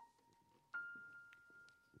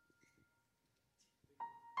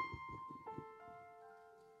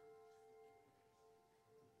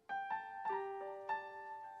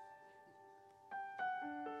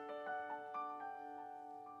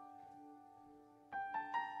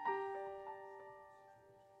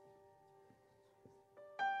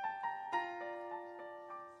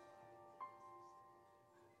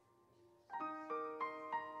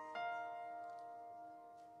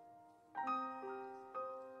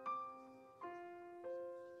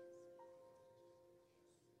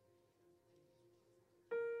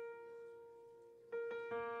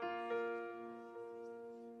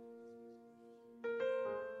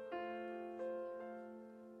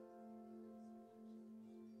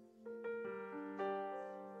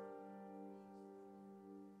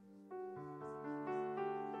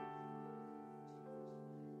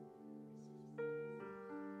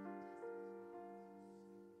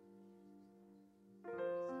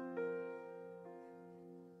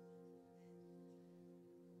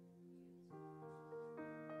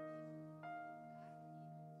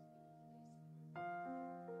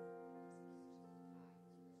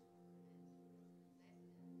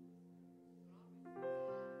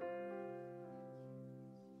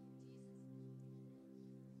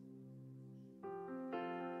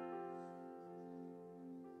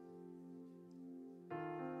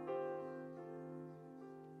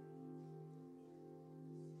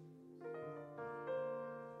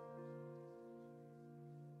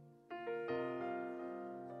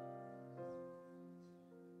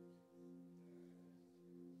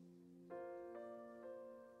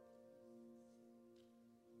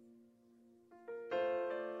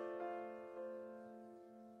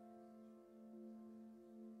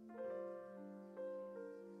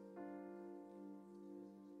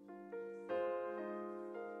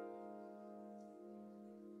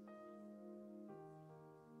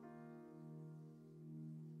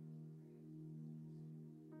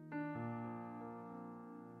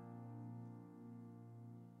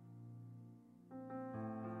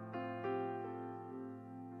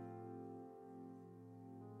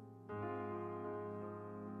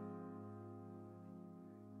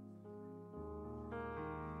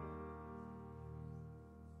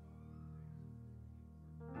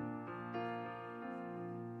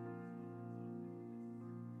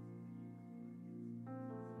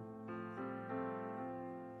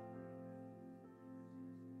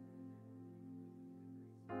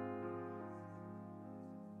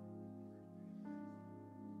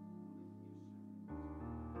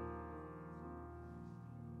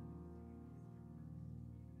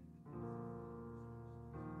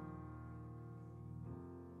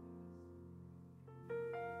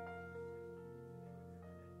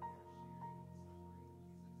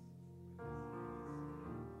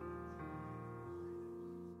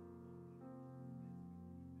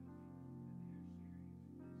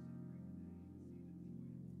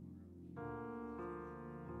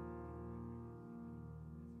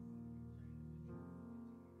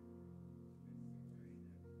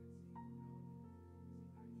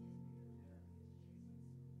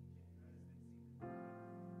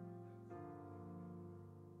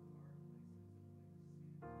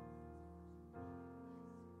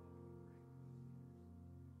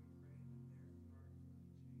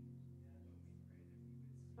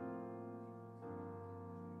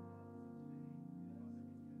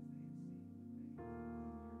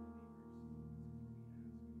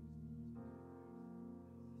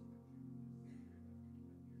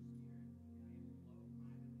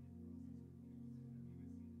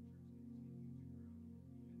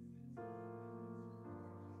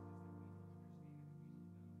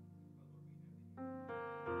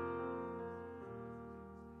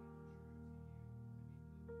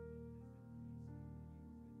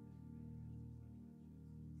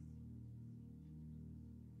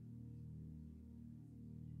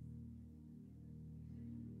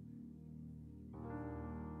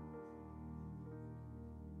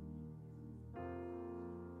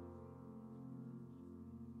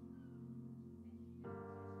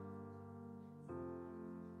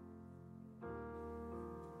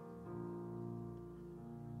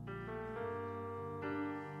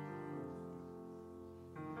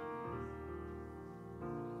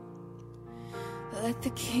 Let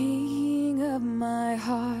the king of my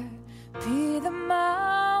heart be the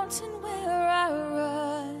mountain where I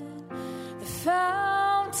run, the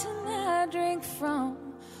fountain I drink from.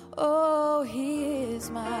 Oh, he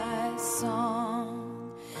is my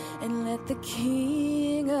song. And let the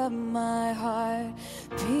king of my heart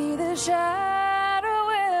be the shadow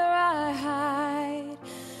where I hide,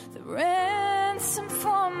 the ransom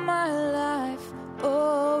for my life.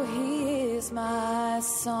 Oh, he is my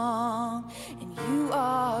song. And you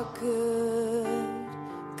are good,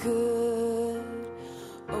 good.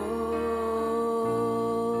 Oh,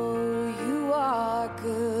 you are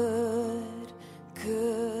good,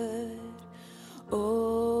 good.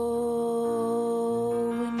 Oh,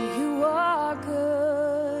 and you are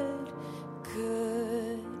good,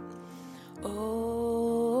 good.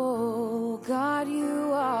 Oh, God,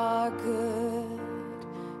 you are good,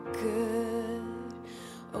 good.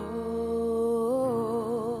 Oh,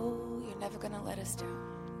 you're never gonna let us down.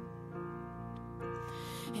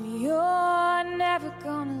 And you're never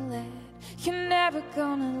gonna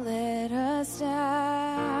let us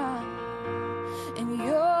down. And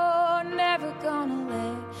you're never gonna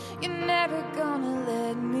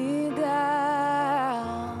let me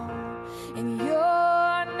down. And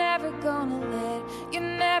you're never gonna let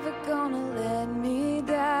me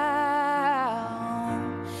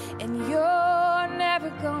down. And you're never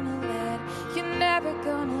gonna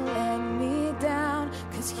let me down.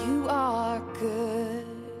 'Cause you are good,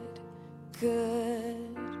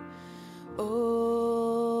 good. Oh,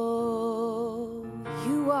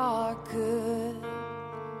 you are good,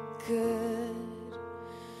 good.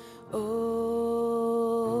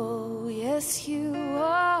 Oh, yes, you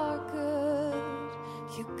are good,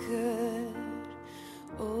 you're good.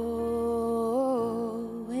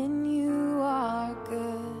 Oh, and you are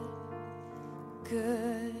good,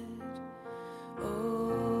 good. Oh.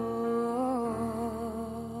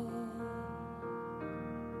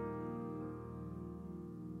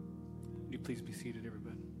 Would you please be seated,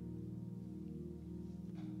 everybody?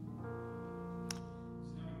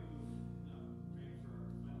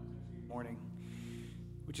 Morning,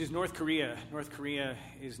 which is North Korea. North Korea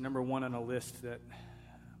is number one on a list that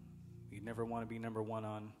you'd never want to be number one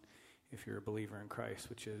on if you're a believer in Christ,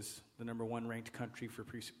 which is the number one ranked country for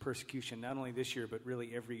persecution, not only this year, but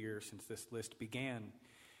really every year since this list began,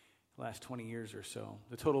 the last 20 years or so.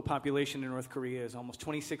 The total population in North Korea is almost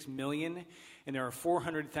 26 million, and there are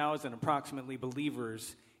 400,000 approximately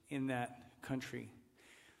believers in that country.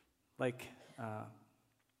 Like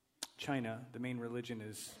China, the main religion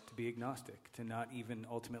is to be agnostic, to not even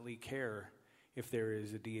ultimately care if there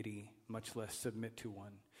is a deity, much less submit to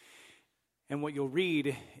one. And what you'll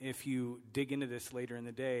read if you dig into this later in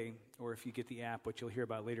the day, or if you get the app, what you'll hear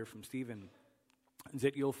about later from Stephen, is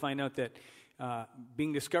that you'll find out that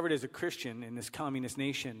being discovered as a Christian in this communist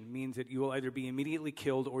nation means that you will either be immediately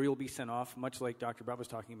killed or you'll be sent off, much like Dr. Bob was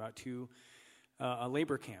talking about, to a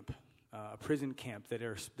labor camp, a prison camp that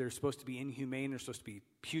they're supposed to be inhumane, they're supposed to be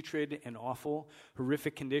putrid and awful,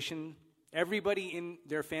 horrific condition. Everybody in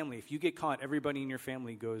their family, if you get caught, everybody in your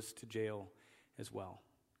family goes to jail as well.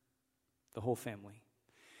 The whole family.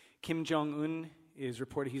 Kim Jong-un is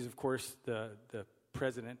reported, he's of course the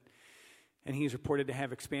president, and he's reported to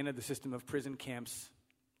have expanded the system of prison camps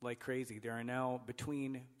like crazy. There are now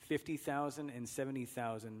between 50,000 and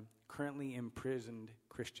 70,000 currently imprisoned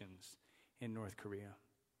Christians in North Korea.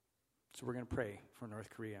 So we're going to pray for North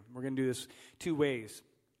Korea. We're going to do this two ways.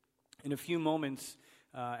 In a few moments,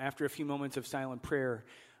 after a few moments of silent prayer,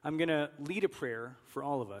 I'm going to lead a prayer for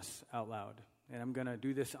all of us out loud. And I'm going to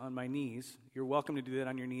do this on my knees. You're welcome to do that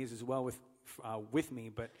on your knees as well with me,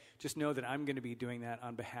 but just know that I'm going to be doing that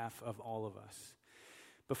on behalf of all of us.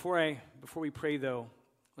 Before we pray, though,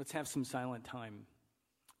 let's have some silent time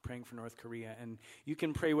praying for North Korea. And you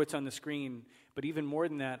can pray what's on the screen, but even more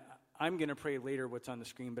than that, I'm going to pray later what's on the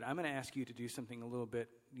screen, but I'm going to ask you to do something a little bit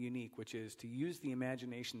unique, which is to use the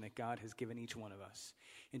imagination that God has given each one of us,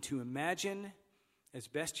 and to imagine as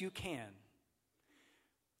best you can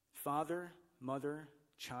father, mother,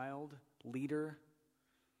 child, leader,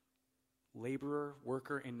 laborer,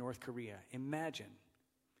 worker in North Korea. Imagine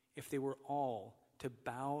if they were all to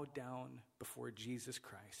bow down before Jesus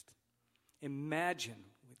Christ. Imagine,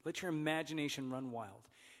 let your imagination run wild,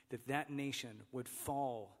 that nation would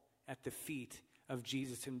fall at the feet of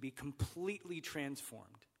Jesus and be completely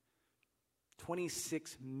transformed.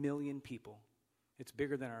 26 million people. It's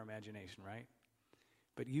bigger than our imagination, right?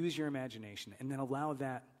 But use your imagination and then allow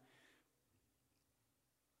that,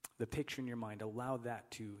 the picture in your mind, allow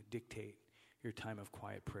that to dictate your time of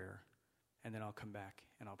quiet prayer. And then I'll come back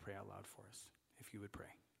and I'll pray out loud for us, if you would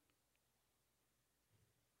pray.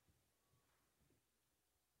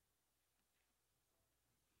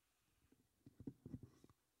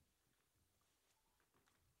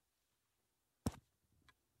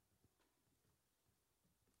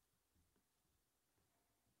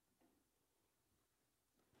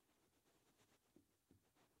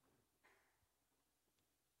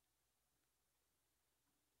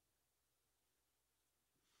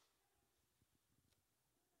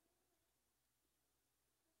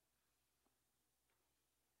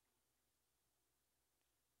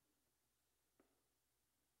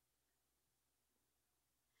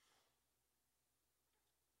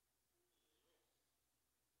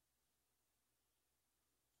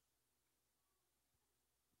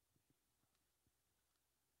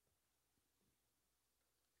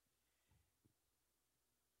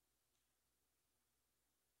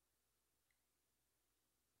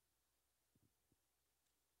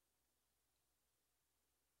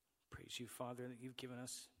 praise you, Father, that you've given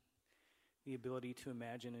us the ability to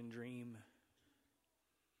imagine and dream,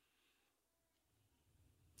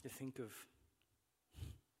 to think of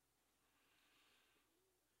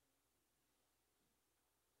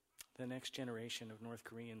the next generation of North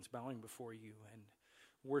Koreans bowing before you and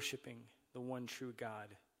worshiping the one true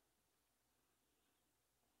God.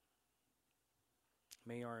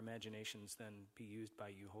 May our imaginations then be used by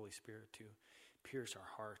you, Holy Spirit, to pierce our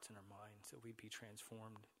hearts and our minds, that we'd be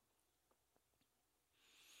transformed,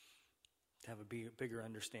 to have a bigger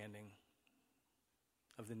understanding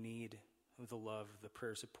of the need, of the love, of the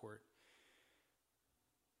prayer support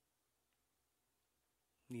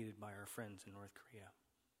needed by our friends in North Korea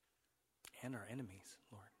and our enemies,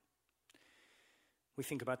 Lord. We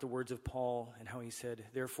think about the words of Paul and how he said,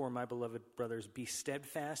 "Therefore, my beloved brothers, be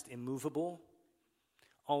steadfast, immovable,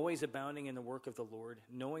 always abounding in the work of the Lord,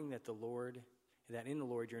 knowing that in the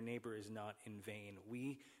Lord your neighbor is not in vain."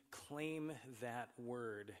 We claim that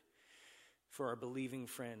word for our believing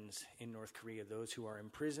friends in North Korea, those who are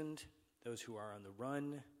imprisoned, those who are on the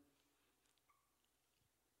run.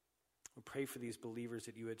 We pray for these believers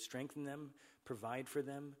that you would strengthen them, provide for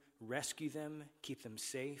them, rescue them, keep them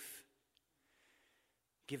safe.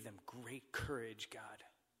 Give them great courage, God,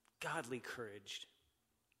 godly courage.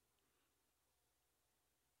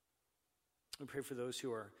 We pray for those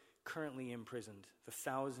who are currently imprisoned, the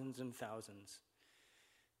thousands and thousands.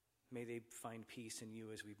 May they find peace in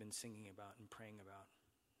you as we've been singing about and praying about.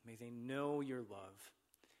 May they know your love.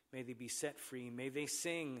 May they be set free. May they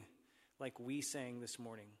sing like we sang this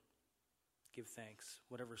morning. Give thanks,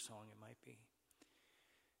 whatever song it might be.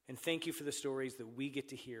 And thank you for the stories that we get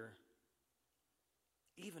to hear,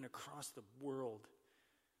 even across the world,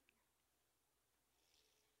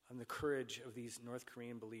 on the courage of these North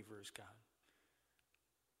Korean believers, God,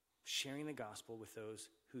 sharing the gospel with those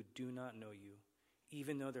who do not know you,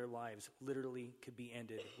 even though their lives literally could be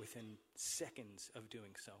ended within seconds of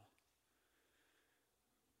doing so.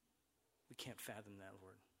 We can't fathom that,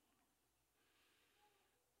 Lord.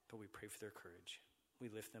 But we pray for their courage. We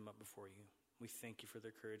lift them up before you. We thank you for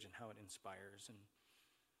their courage and how it inspires. And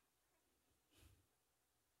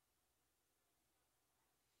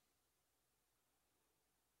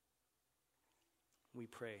we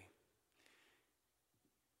pray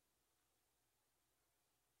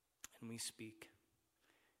and we speak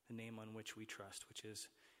the name on which we trust, which is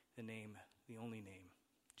the name, the only name,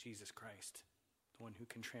 Jesus Christ, the one who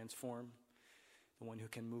can transform, the one who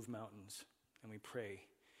can move mountains. And we pray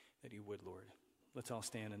that you would, Lord. Let's all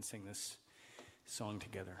stand and sing this song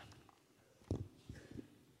together.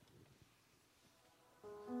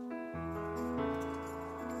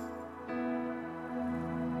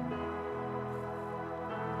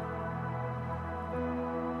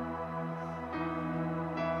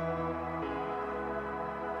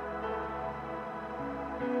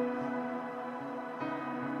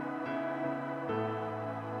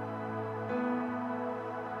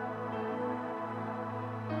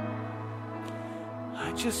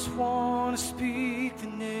 I just want to speak the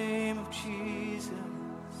name of Jesus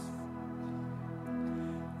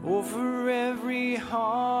over every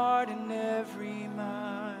heart and every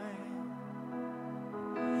mind,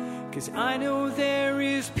 'cause I know there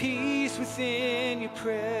is peace within your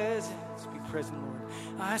presence. Be present, Lord.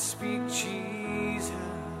 I speak Jesus.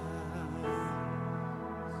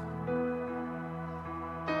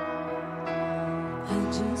 I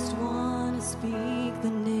just want to speak the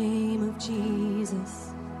name of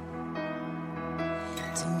Jesus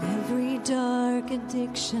till every dark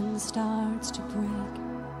addiction starts to break,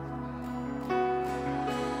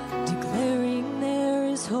 declaring there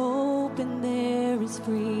is hope and there is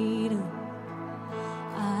freedom.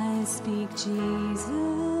 I speak Jesus.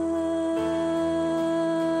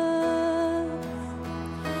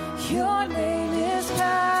 Your name is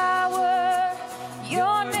power.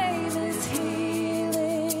 Your name is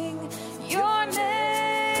healing. Your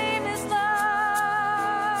name is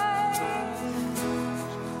life.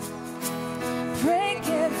 Break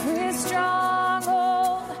every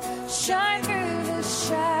stronghold. Shine through the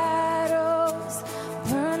shadows.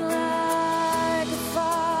 Burn like a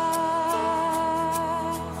fire.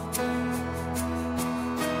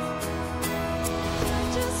 I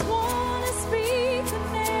just want to speak the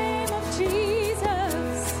name of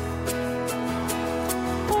Jesus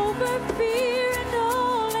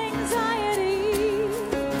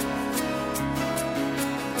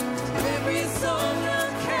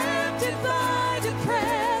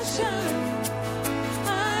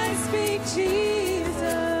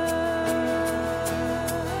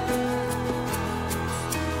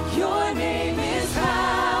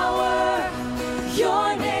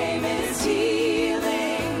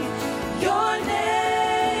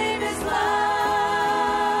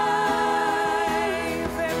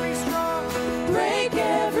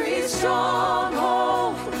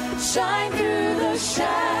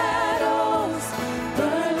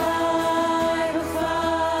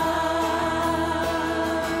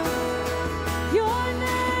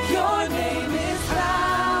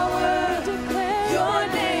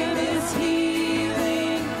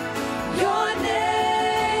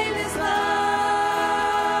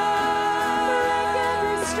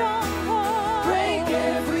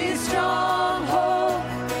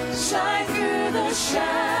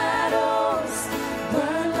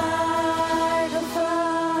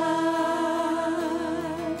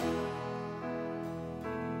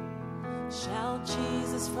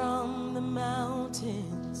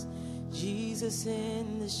Jesus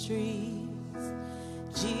in the streets,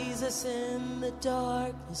 Jesus in the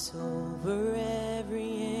darkness over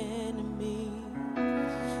every enemy.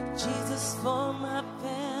 Jesus for my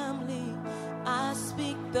family, I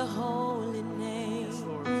speak the holy name.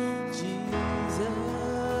 Jesus.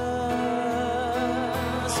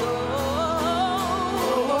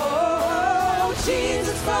 Oh,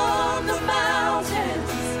 Jesus from the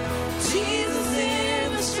mountains, Jesus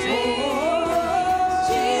in the streets,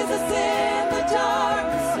 Jesus in the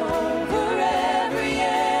darkness over every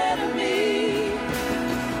enemy.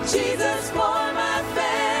 Jesus for my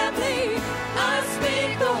family, I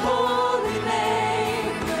speak the holy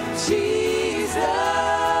name. Jesus.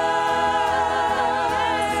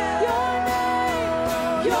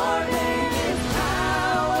 Your name is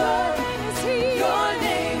power. Your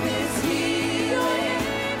name is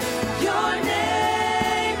healing. Your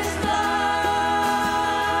name is love.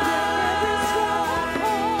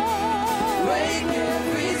 Break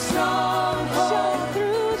every stronghold.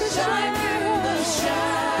 Shine through the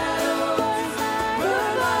shadows.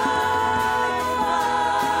 Burn like fire.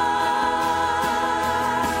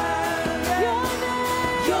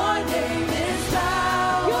 Your name is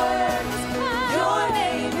power. Your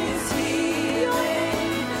name is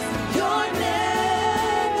healing. Your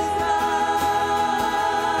name is love.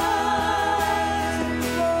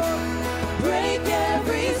 Break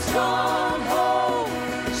every stronghold.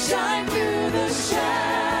 Shine through the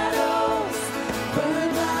shadows.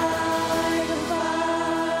 Burn like a fire.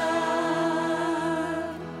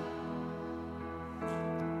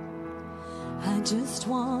 I just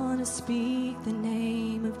want to speak the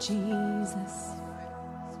name of Jesus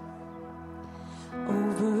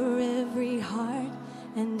over every heart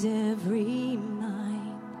and every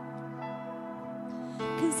mind.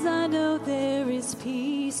 'Cause I know there is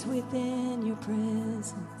peace within your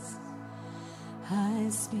presence. I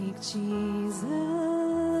speak Jesus.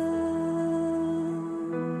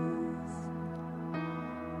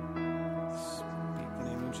 Speak the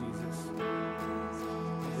name of Jesus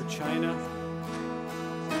over China,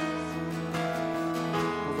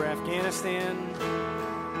 over Afghanistan,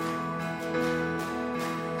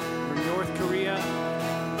 over North Korea,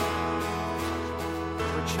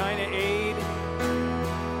 over China Aid.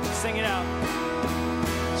 Sing it out.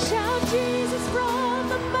 Shout Jesus from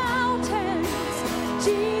the mountains,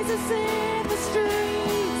 Jesus in the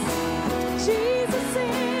streets, Jesus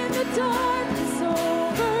in the darkness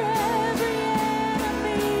over every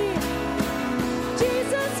enemy.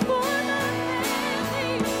 Jesus for my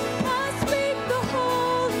family, I speak the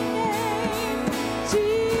holy name.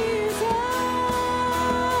 Jesus,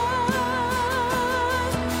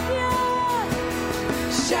 yeah.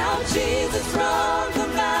 Shout Jesus from the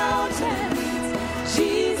mountains,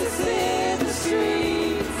 Jesus in the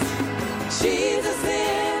streets, Jesus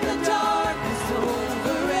in the darkness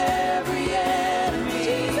over every enemy.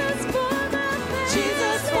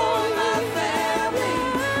 Jesus for my family,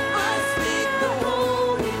 I speak the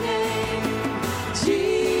holy name.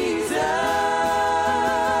 Jesus.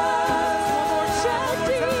 Shout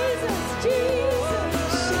Jesus,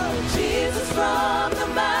 Jesus. Shout Jesus from the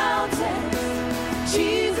mountains,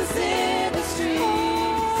 Jesus in the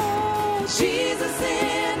streets, Jesus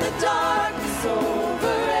in the darkness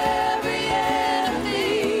over every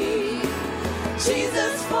enemy.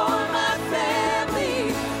 Jesus for my family,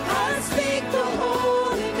 I speak the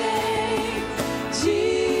holy name.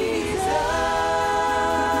 Jesus.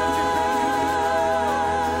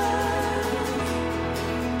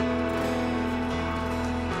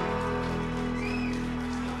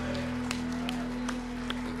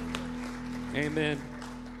 Amen.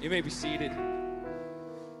 You may be seated.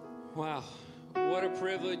 Wow. What a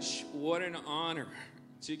privilege, what an honor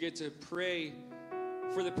to get to pray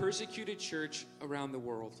for the persecuted church around the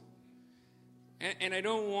world. And I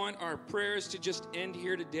don't want our prayers to just end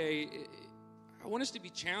here today. I want us to be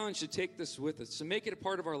challenged to take this with us, to make it a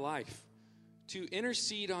part of our life, to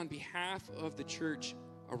intercede on behalf of the church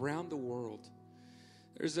around the world.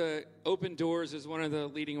 There's Open Doors is one of the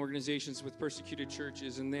leading organizations with persecuted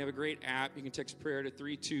churches, and they have a great app. You can text prayer to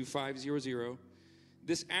 32500.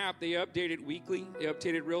 This app, they update it weekly. They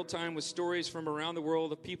update it real time with stories from around the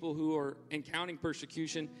world of people who are encountering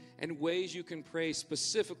persecution and ways you can pray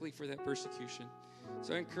specifically for that persecution.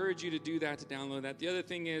 So I encourage you to do that, to download that. The other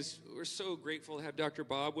thing is, we're so grateful to have Dr.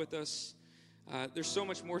 Bob with us. There's so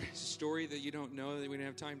much more to his story that you don't know that we didn't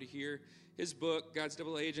have time to hear. His book, God's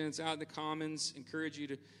Double Agents, out in the Commons. Encourage you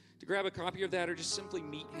to grab a copy of that or just simply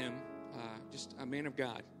meet him, just a man of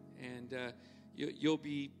God. And you'll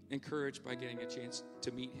be encouraged by getting a chance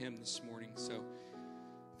to meet him this morning. So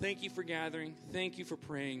thank you for gathering. Thank you for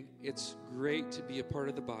praying. It's great to be a part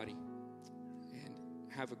of the body.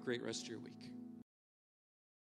 Have a great rest of your week.